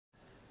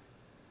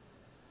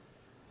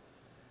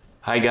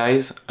Hi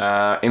guys,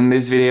 in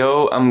this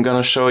video I'm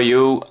gonna show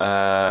you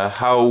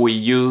how we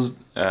use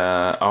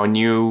our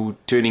new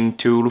tuning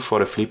tool for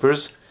the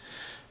flippers,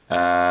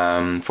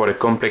 for the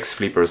complex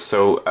flippers.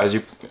 So as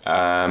you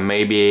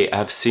maybe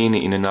have seen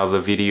in another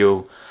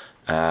video,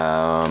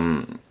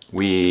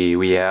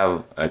 we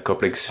have a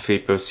complex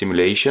flipper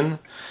simulation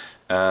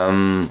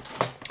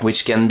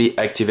which can be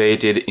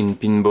activated in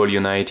Pinball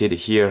United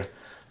here.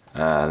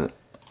 Well,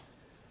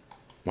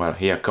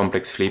 here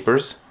complex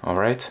flippers,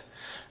 alright.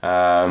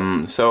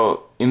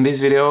 So in this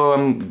video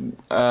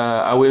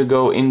I will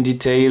go in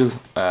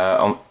details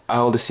on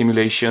how the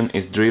simulation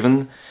is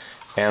driven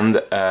and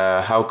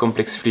how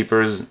complex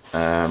flippers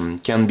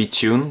can be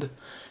tuned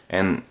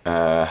and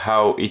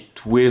how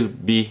it will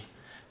be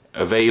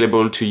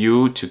available to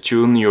you to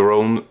tune your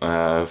own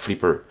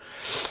flipper.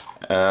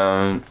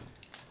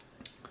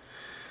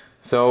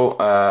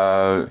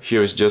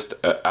 Here is just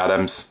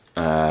Adam's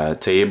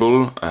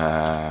table.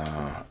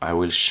 I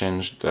will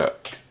change the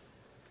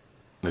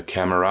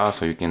camera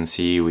so you can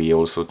see we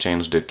also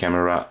changed the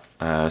camera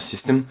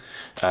system.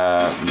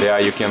 There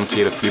you can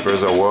see the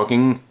flippers are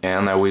working,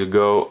 and I will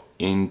go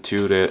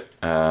into the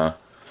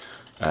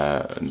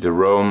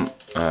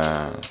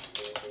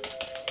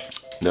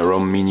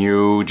ROM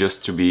menu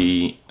just to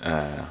be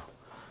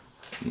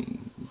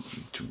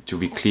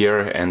clear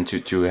and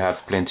to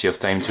have plenty of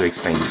time to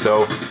explain.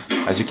 So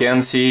as you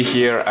can see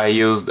here, I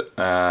used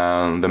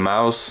the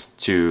mouse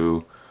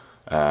to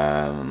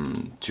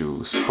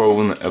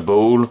spawn a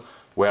ball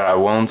where I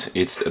want.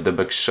 It's the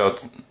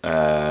buckshot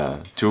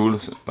tool.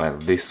 Well,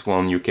 this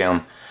one you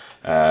can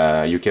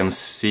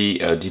see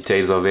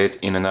details of it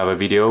in another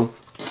video.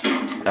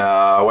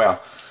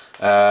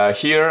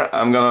 Here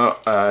I'm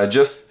gonna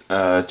just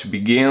to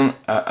begin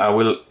I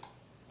will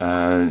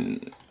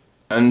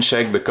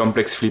uncheck the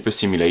complex flipper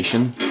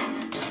simulation,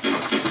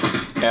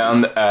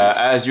 and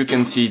as you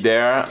can see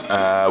there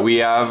we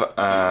have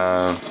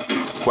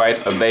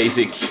quite a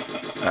basic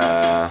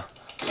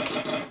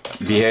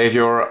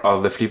behavior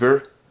of the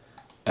flipper.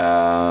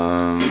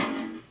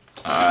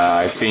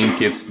 I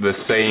think it's the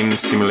same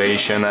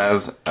simulation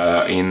as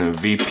in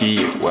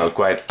VP, well,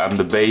 quite at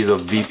the base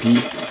of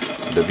VP,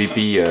 the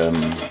VP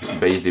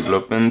base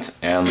development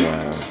and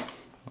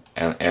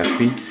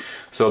FP.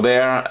 So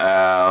there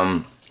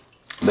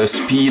the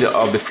speed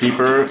of the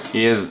flipper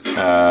is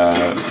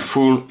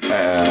full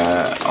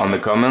on the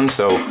command.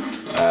 So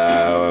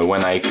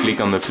when I click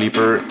on the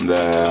flipper,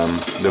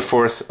 the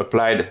force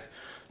applied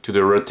to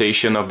the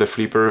rotation of the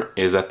flipper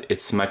is at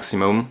its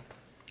maximum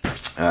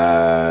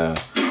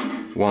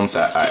once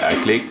I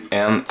clicked,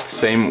 and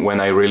same when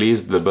I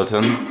release the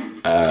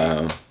button,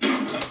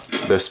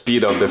 the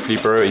speed of the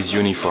flipper is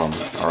uniform.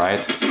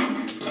 Alright,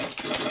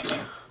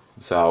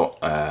 so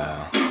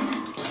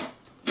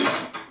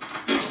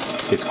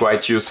it's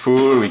quite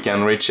useful. We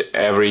can reach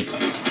every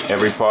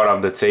part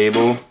of the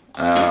table.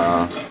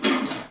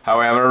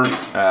 However,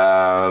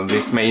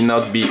 this may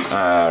not be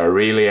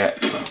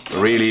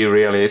really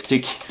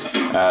realistic,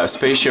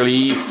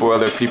 especially for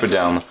the flipper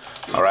down.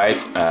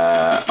 Alright,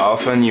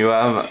 often you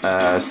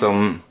have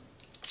some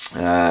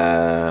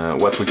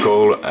what we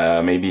call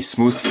maybe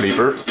smooth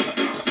flipper.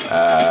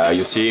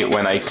 You see,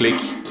 when I click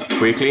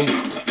quickly,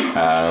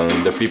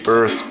 the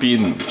flipper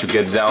speed to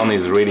get down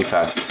is really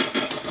fast.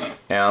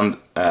 And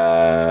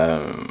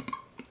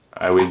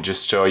I will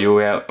just show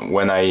you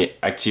when I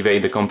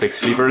activate the complex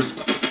flippers,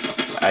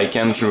 I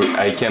can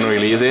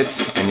release it,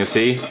 and you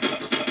see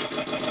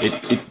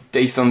it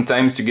takes some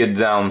time to get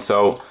down.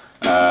 So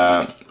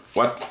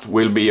what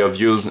will be of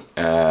use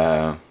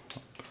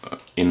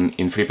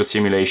in flipper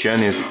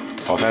simulation is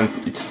often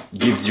it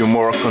gives you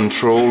more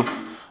control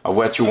of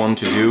what you want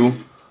to do.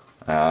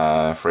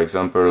 For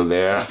example,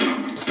 there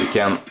you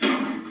can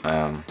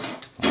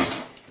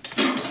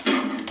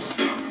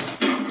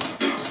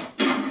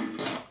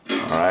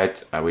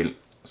alright, I will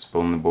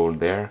spawn the ball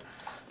there.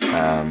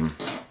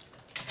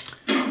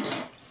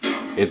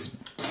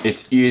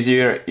 It's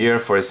easier here,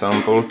 for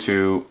example,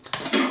 to,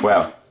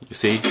 well, you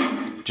see,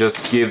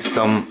 just give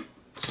some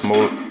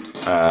small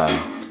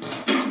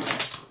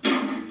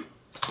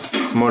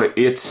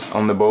hit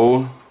on the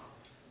ball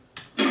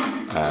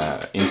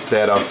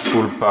instead of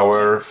full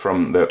power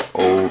from the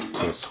whole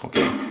cross.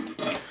 Okay.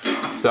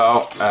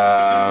 So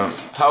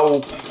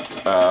how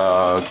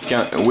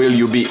will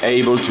you be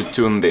able to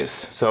tune this?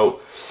 So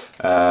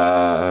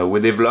we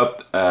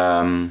developed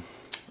a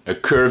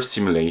curve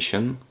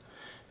simulation,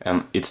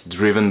 and it's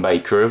driven by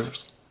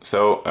curves.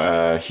 So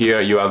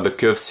here you have the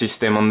curve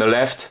system on the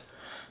left.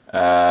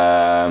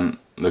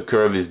 The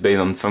curve is based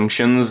on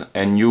functions,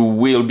 and you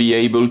will be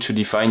able to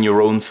define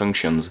your own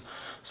functions.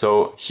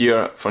 So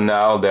here for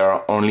now there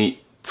are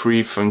only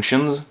 3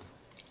 functions,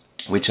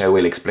 which I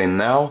will explain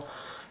now.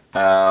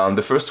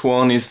 The first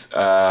one is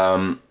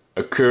a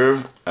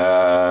curve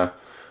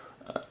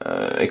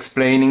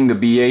explaining the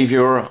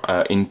behavior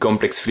in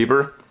complex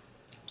flipper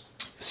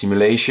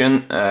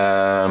simulation.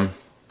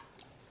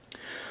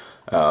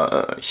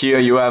 Here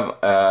you have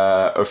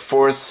a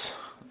force.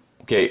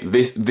 Okay,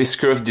 this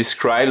curve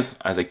describes,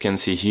 as I can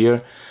see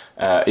here,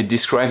 it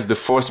describes the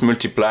force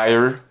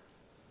multiplier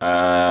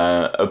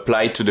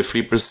applied to the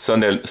flipper's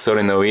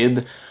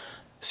solenoid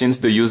since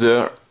the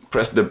user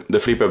pressed the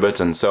flipper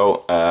button.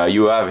 So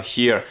you have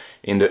here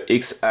in the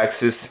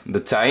x-axis the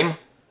time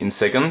in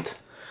second,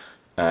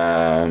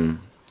 and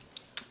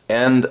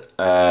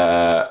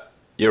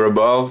here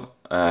above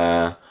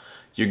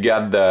you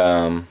got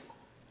the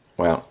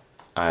well,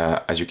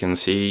 as you can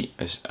see,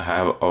 I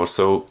have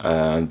also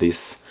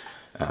this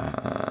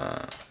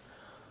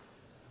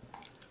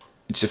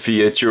it's a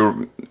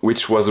feature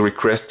which was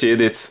requested.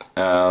 It's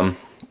a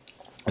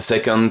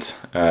second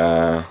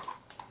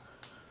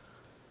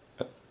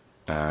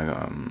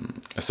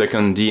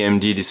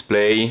DMD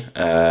display.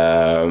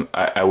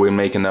 I will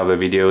make another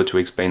video to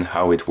explain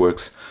how it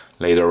works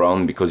later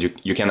on, because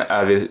you can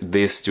add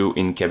this to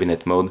in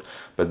cabinet mode,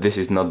 but this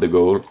is not the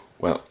goal,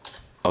 well,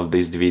 of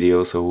this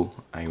video, so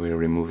I will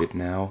remove it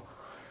now.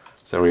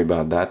 Sorry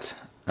about that.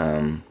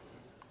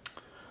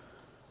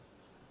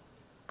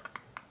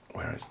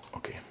 Where is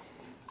okay?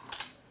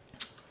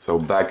 So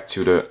back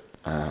to the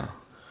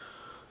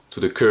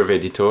curve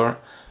editor.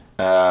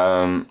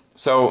 As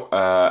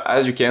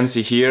you can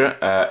see here,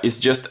 it's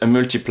just a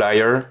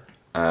multiplier.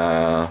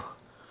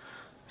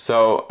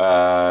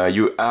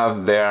 You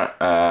have there,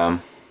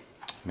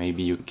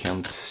 maybe you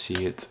can't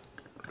see it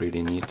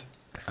really neat.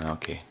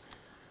 Okay,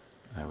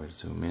 I will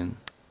zoom in.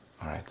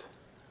 Alright.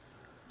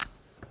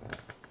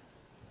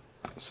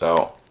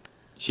 So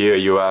here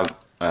you have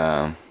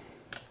the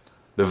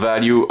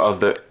value of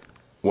the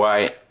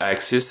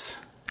y-axis.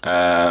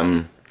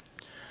 Here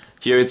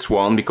it's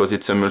 1 because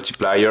it's a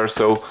multiplier.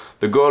 So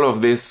the goal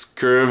of this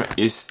curve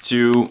is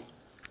to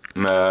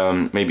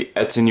maybe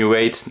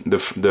attenuate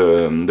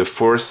the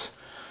force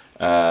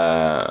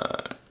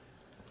on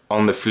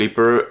the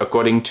flipper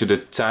according to the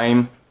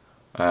time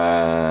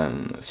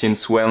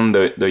since when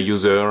the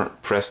user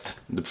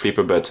pressed the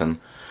flipper button.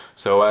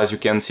 So as you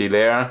can see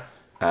there,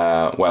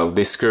 well,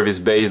 this curve is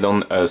based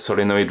on a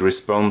solenoid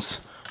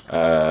response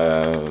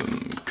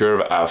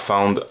curve I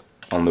found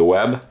on the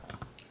web,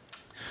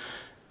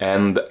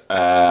 and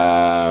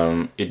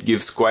it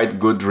gives quite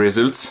good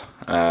results.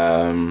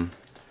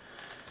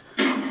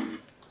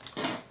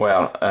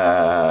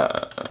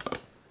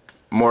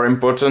 More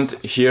important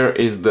here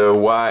is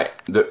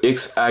the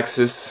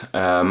x-axis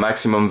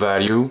maximum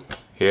value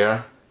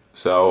here.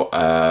 So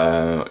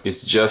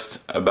it's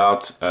just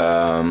about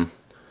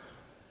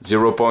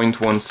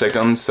 0.1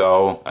 second.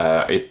 So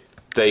it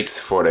takes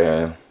for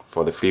the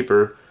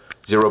flipper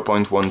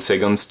 0.1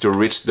 seconds to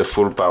reach the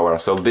full power.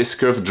 So this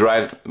curve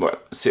drives, well,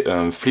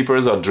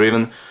 flippers are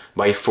driven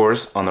by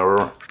force on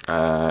our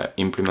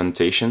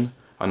implementation,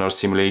 on our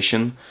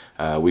simulation.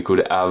 We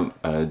could have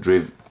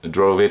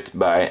drove it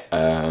by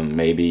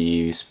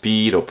maybe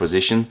speed or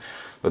position,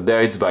 but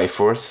there it's by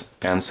force,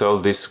 and so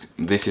this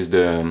is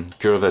the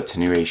curve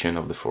attenuation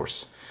of the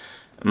force.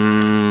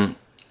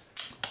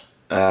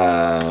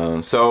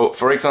 So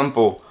for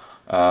example,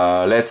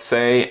 let's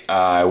say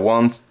I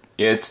want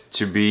it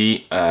to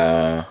be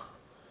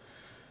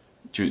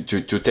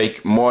to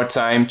take more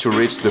time to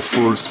reach the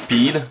full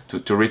speed,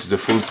 to reach the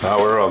full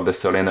power of the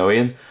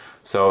solenoid.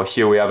 So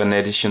here we have an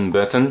edition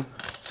button.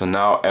 So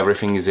now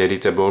everything is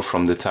editable,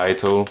 from the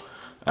title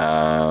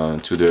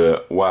to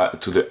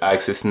the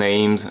axis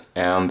names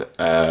and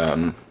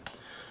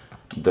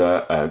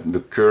the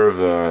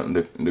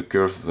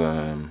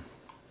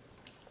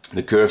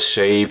curve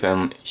shape,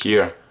 and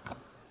here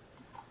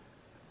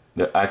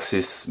the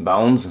axis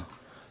bounds.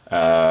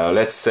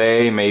 Let's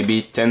say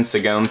maybe 10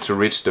 seconds to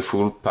reach the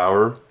full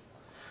power.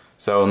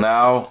 So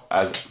now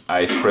as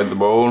I spread the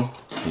ball,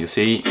 you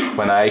see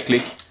when I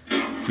click,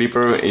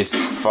 flipper is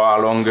far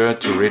longer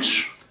to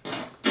reach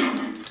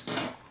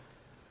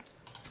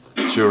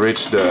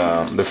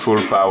the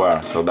full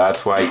power. So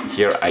that's why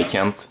here I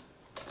can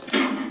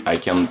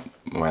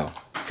well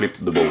flip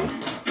the ball.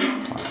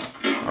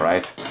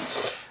 Alright.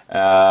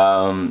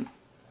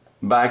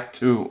 Back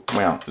to,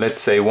 well,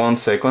 let's say 1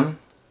 second,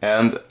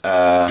 and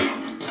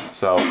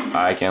so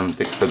I can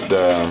take, but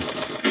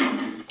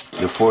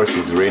the force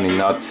is really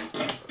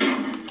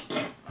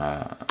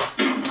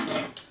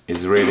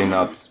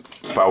not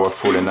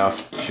powerful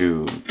enough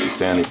to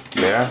send it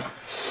there.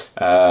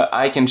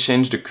 I can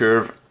change the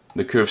curve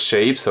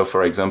shape. So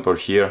for example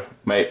here,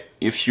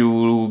 if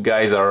you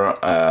guys are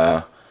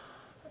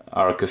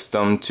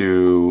accustomed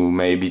to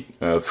maybe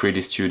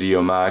 3D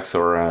Studio Max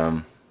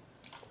or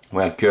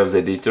well, curves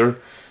editor,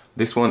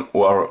 this one,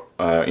 or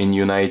in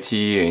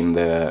Unity in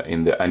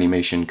the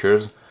animation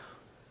curves,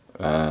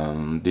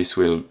 this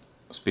will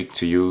speak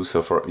to you.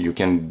 So you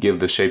can give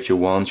the shape you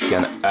want, you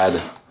can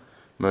add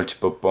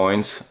multiple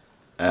points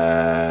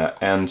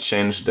and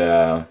change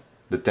the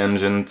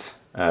tangent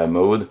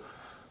mode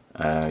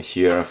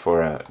here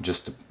for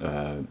just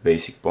a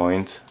basic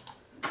point,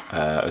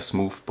 a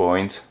smooth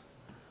point,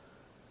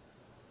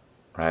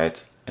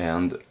 right,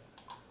 and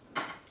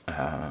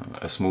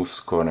a smooth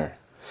corner.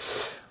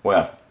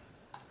 Well,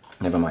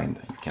 never mind,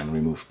 you can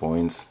remove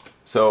points.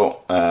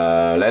 So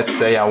let's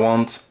say I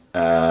want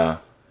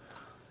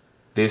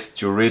this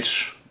to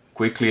reach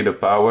quickly the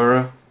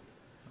power.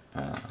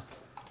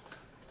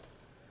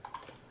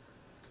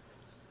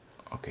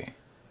 okay.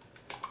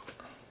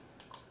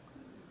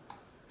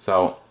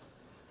 So,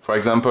 for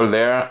example,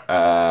 there,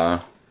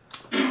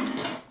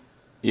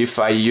 if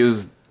I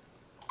use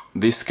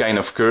this kind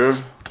of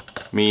curve,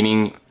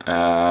 meaning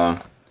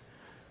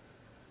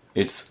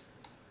its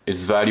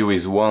value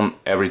is 1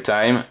 every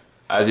time,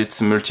 as its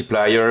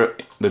multiplier,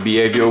 the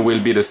behavior will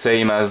be the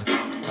same as the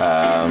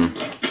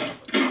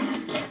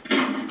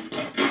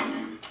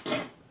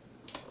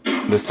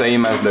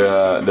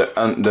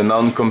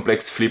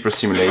non-complex flipper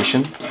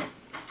simulation.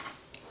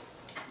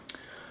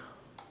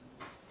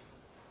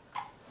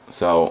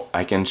 So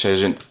I can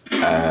change it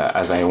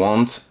as I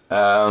want.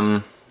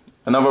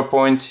 Another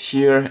point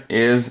here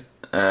is,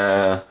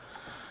 as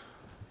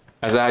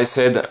I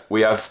said,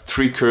 we have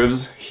 3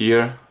 curves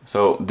here.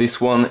 So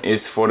this one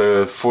is for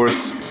the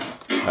force,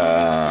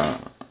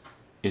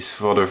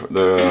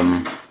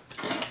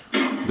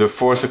 the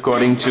force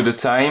according to the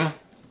time.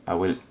 I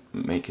will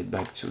make it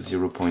back to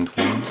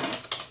 0.1.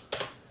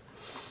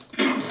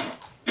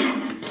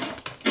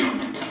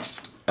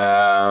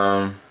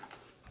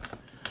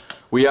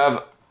 We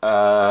have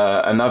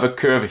another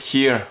curve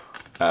here.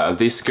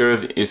 This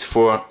curve is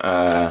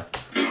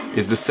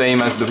is the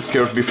same as the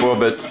curve before,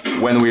 but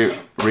when we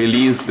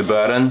release the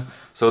button.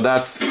 So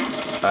that's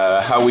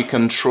how we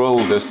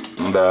control the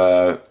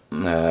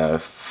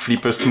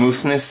flipper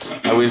smoothness,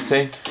 I will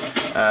say.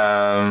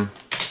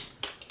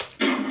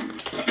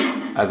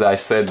 As I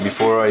said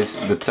before, it's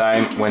the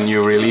time when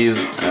you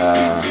release.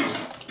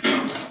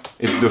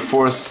 It's the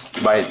force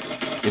by.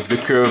 It's the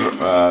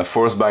curve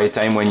forced by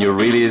time when you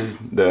release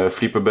the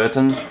flipper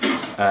button.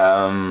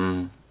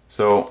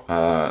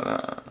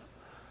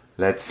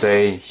 Let's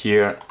say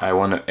here I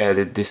want to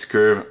edit this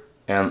curve,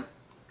 and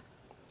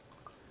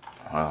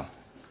well,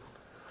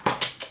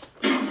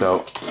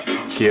 so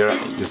here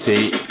you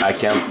see I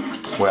can,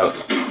 well,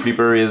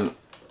 flipper is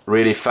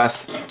really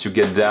fast to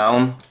get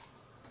down,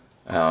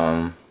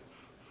 and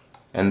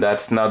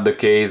that's not the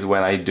case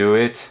when I do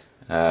it.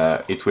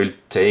 It will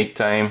take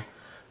time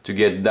to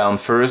get down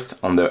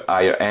first on the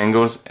higher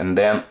angles, and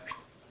then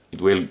it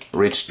will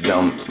reach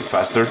down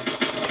faster.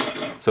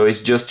 So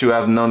it's just to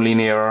have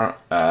nonlinear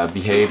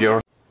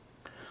behavior.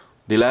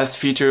 The last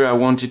feature I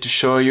wanted to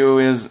show you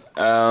is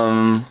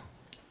the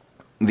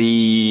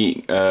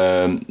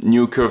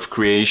new curve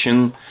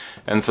creation,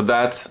 and for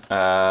that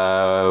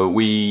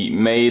we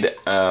made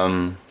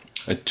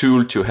a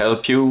tool to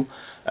help you.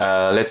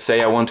 Let's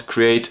say I want to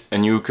create a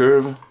new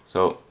curve.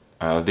 So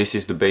this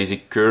is the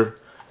basic curve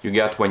you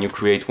get when you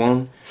create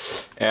one,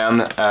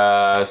 and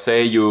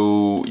say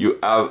you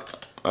have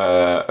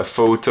a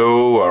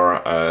photo or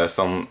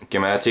some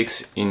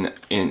schematics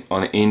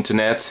on the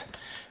internet,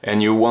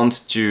 and you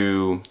want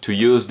to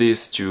use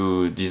this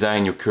to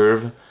design your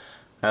curve.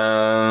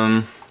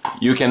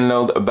 You can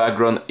load a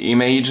background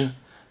image.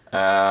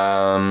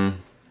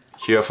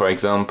 Here, for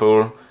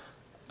example,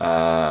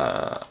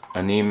 a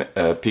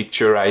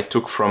picture I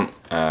took from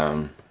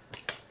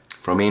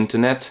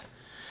internet.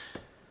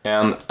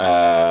 And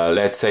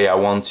let's say I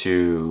want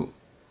to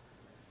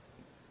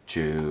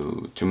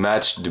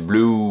match the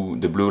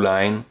blue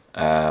line.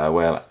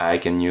 Well, I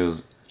can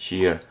use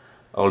here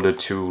all the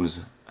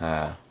tools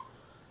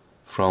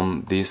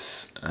from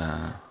this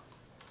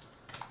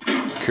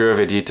curve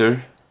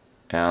editor,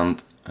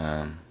 and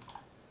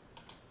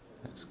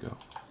let's go.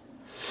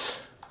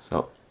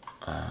 So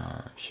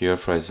here,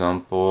 for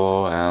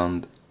example,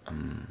 and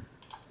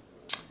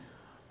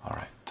all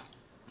right.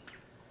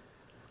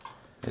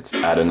 Let's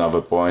add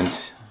another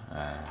point.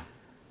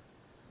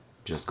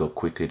 Just go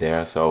quickly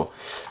there. So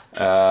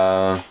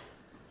I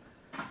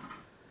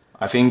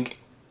think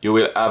you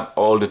will have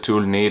all the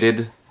tools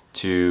needed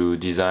to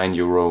design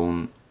your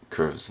own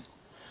curves.